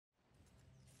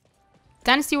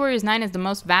Dynasty Warriors 9 is the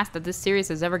most vast that this series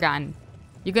has ever gotten.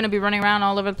 You're going to be running around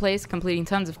all over the place, completing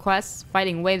tons of quests,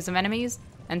 fighting waves of enemies,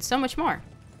 and so much more.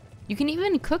 You can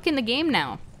even cook in the game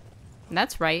now.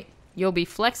 That's right, you'll be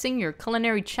flexing your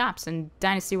culinary chops in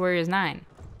Dynasty Warriors 9.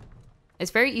 It's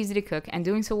very easy to cook, and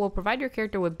doing so will provide your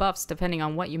character with buffs depending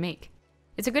on what you make.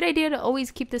 It's a good idea to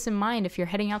always keep this in mind if you're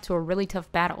heading out to a really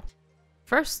tough battle.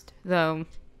 First, though,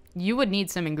 you would need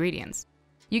some ingredients.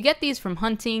 You get these from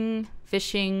hunting,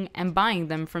 fishing, and buying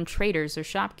them from traders or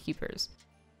shopkeepers.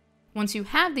 Once you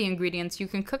have the ingredients, you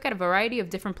can cook at a variety of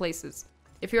different places.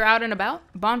 If you're out and about,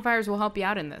 bonfires will help you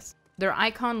out in this. Their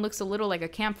icon looks a little like a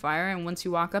campfire, and once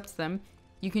you walk up to them,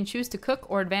 you can choose to cook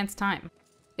or advance time.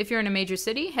 If you're in a major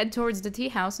city, head towards the tea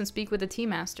house and speak with the tea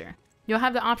master. You'll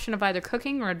have the option of either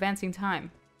cooking or advancing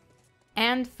time.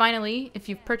 And finally, if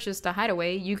you've purchased a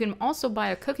hideaway, you can also buy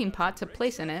a cooking pot to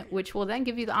place in it, which will then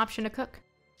give you the option to cook.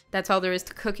 That's all there is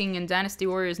to cooking in Dynasty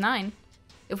Warriors 9.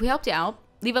 If we helped you out,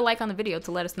 leave a like on the video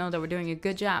to let us know that we're doing a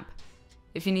good job.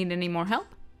 If you need any more help,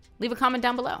 leave a comment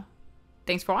down below.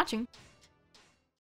 Thanks for watching.